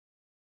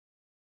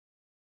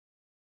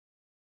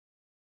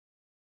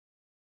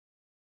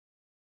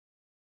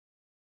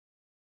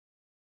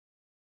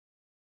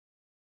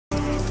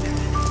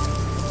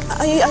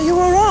Are you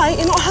all right?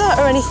 You're not hurt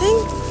or anything?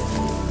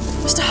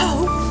 Mr.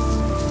 Holt?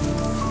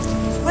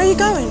 Where are you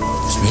going?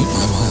 To meet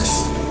my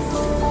wife.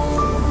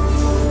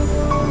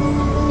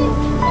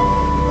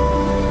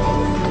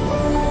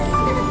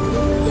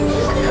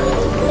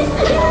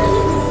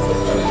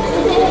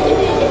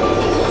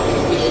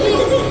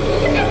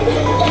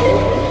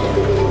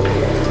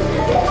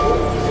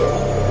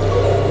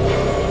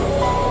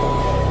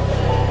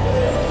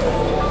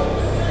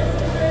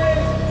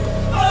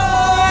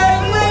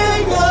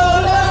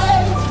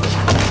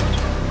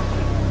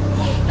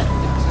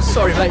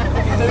 Sorry, mate.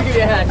 Let me give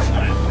you a hand.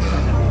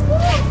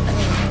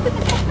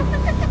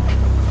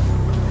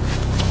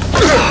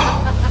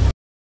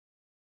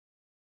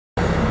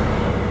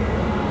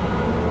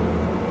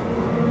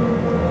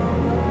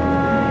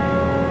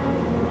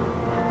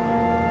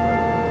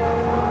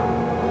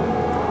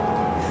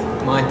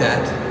 My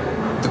dad,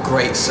 the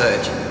great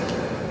surgeon.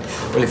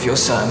 Well, if you're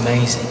so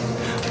amazing,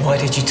 why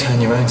did you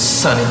turn your own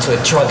son into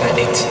a drug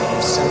addict?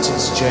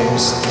 Sentenced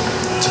James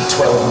to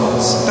 12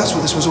 months. That's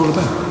what this was all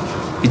about.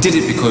 He did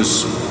it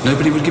because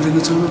nobody would give him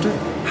the time of day.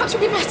 Perhaps it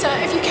would be better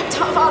if you kept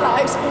out of our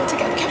lives or to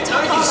get kept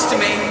out of our lives. No use to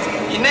me.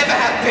 You never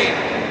have been.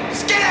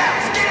 Just get out!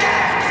 Just get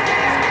out! Just get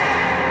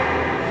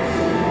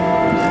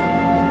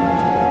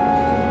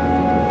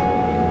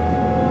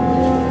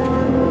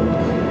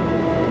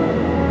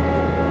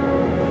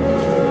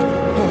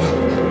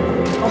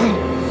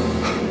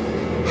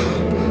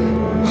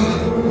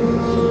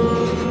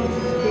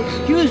out!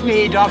 Excuse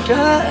me,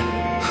 Doctor.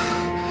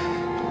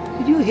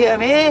 Did you hear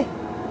me?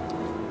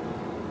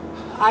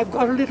 I've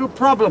got a little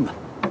problem.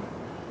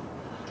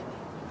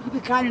 Will you be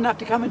kind enough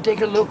to come and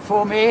take a look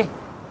for me?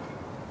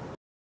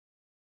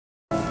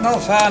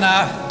 Not far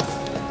now.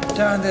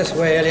 Down this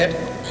way, Elliot.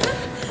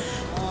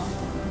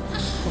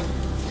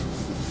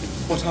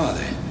 What are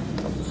they?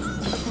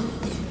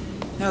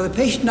 Now, the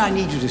patient I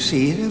need you to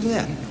see is over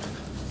there.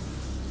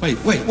 Wait,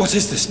 what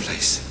is this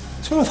place?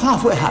 Sort of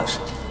halfway house.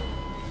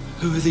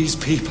 Who are these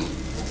people?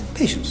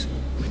 Patients.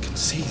 We can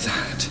see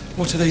that.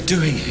 What are they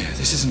doing here?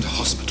 This isn't a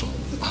hospital.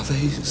 Are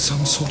they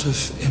some sort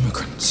of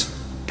immigrants?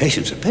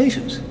 Patients are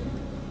patients.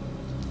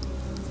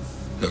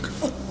 Look,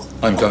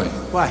 I'm going.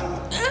 Why?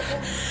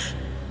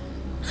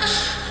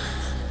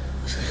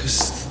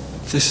 Because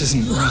this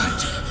isn't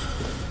right.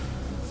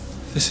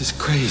 This is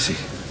crazy.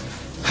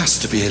 Has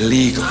to be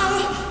illegal.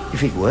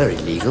 If it were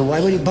illegal,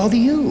 why would it bother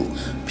you?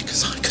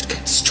 Because I could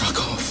get struck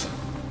off.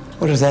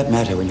 What does that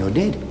matter when you're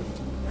dead?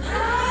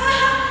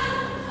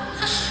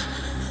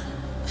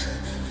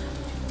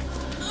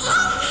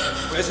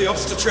 Where's the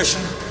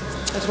obstetrician?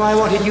 That's why I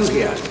wanted you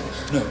here.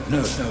 No,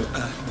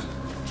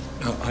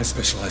 I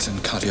specialise in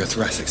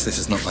cardiothoracics. This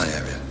is not my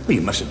area. Well,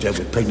 you must have dealt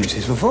with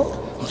pregnancies before.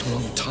 Not a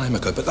long time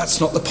ago, but that's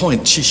not the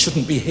point. She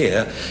shouldn't be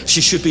here.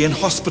 She should be in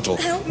hospital.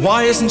 Help me.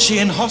 Why isn't she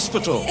in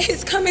hospital?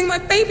 It's coming. My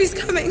baby's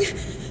coming.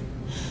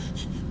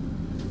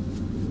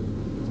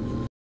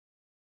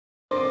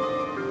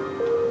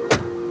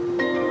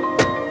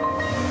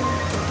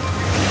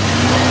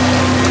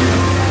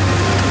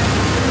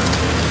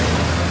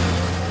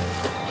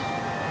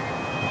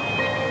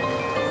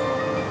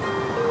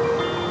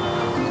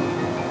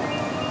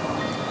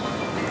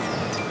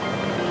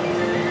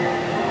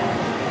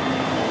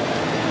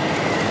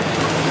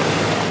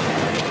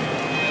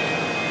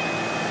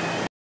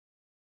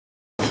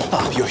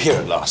 You're here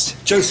at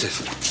last.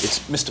 Joseph. It's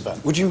Mr.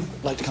 Byrne. Would you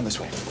like to come this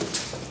way?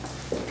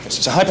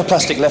 It's a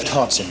hyperplastic left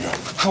heart syndrome.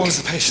 How old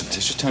is the patient?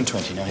 He's just turned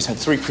 20 now. He's had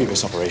 3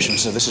 previous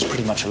operations, so this is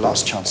pretty much a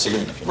last chance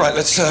saloon. Right,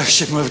 let's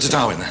ship him over to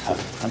Darwin then.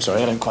 I'm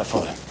sorry, I don't quite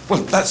follow.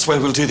 Well, that's where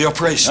we'll do the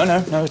operation.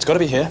 No, it's got to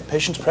be here.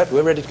 Patient's prepped,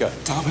 we're ready to go.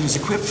 Darwin is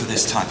equipped for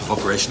this type of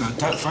operation. I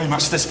doubt very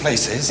much this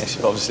place is. Yes,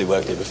 you've obviously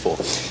worked here before.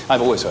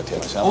 I've always worked here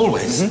myself.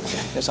 Always?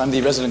 Mm-hmm. Yes, I'm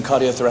the resident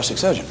cardiothoracic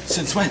surgeon.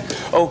 Since when?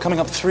 Oh, coming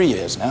up 3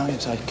 years now.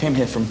 Yes, I came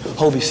here from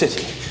Holby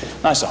City.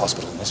 Nicer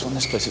hospital than this one.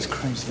 This place is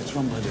crazy. It's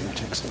run by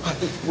lunatics.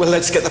 Well,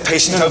 let's get the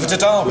patient over to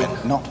Darwin.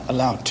 Not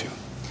allowed to.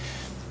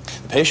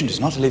 The patient is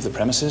not to leave the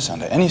premises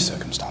under any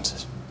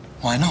circumstances.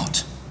 Why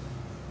not?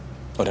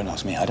 Oh, don't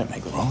ask me. I don't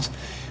make the rules.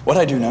 What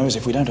I do know is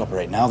if we don't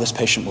operate now, this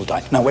patient will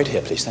die. Now, wait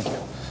here, please. Thank you.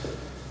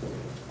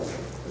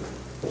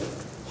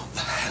 What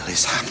the hell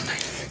is happening?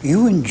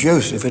 You and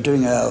Joseph are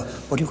doing a,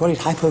 what do you call it,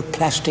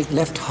 hypoplastic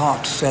left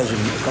heart surgery.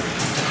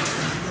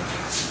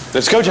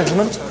 Let's go,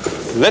 gentlemen.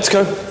 Let's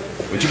go.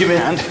 Would you give me a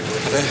hand?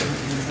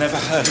 I've never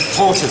heard of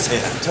porters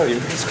here. I tell you,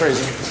 it's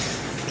crazy.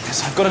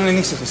 Yes, I've got an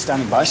anaesthetist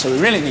standing by, so we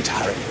really need to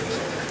hurry.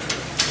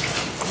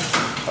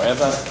 Sorry,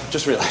 I've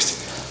just realised.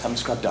 I haven't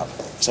scrubbed up,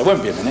 so it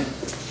won't be a minute.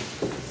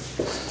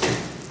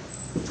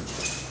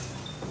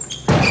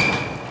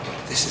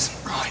 This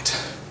isn't right.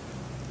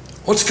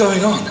 What's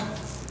going on?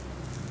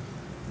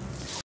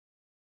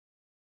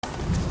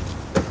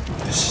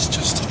 This is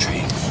just a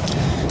dream.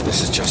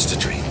 This is just a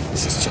dream.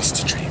 This is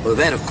just a dream. Well,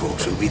 that, of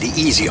course, would be the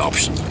easy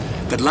option.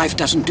 But life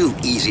doesn't do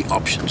easy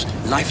options.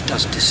 Life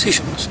does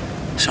decisions.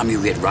 Some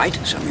you get right,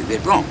 some you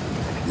get wrong.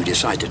 You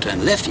decide to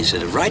turn left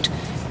instead of right,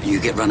 and you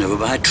get run over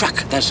by a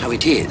truck. That's how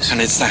it is.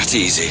 And it's that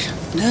easy?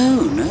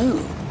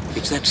 No.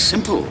 It's that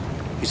simple.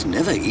 It's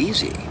never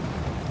easy.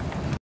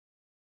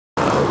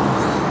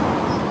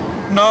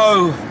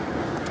 No!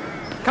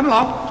 Come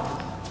along.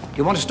 Do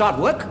you want to start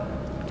work?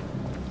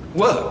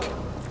 Work?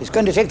 It's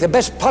going to take the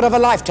best part of a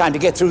lifetime to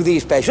get through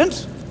these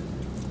patients.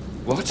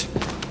 What?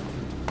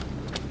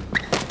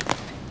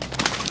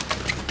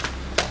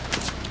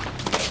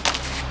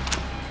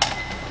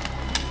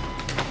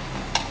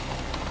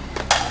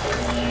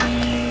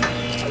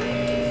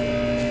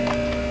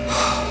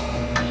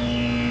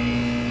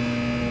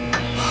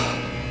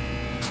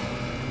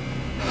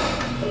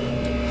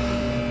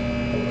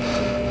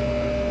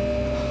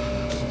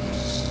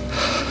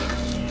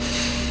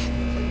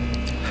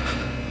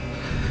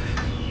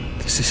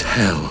 This is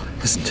hell,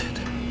 isn't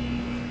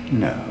it?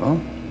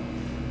 No.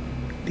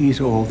 These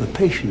are all the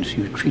patients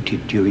you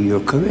treated during your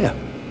career.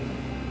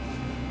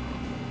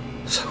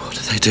 So what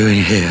are they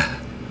doing here?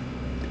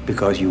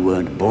 Because you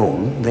weren't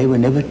born, they were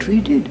never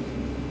treated.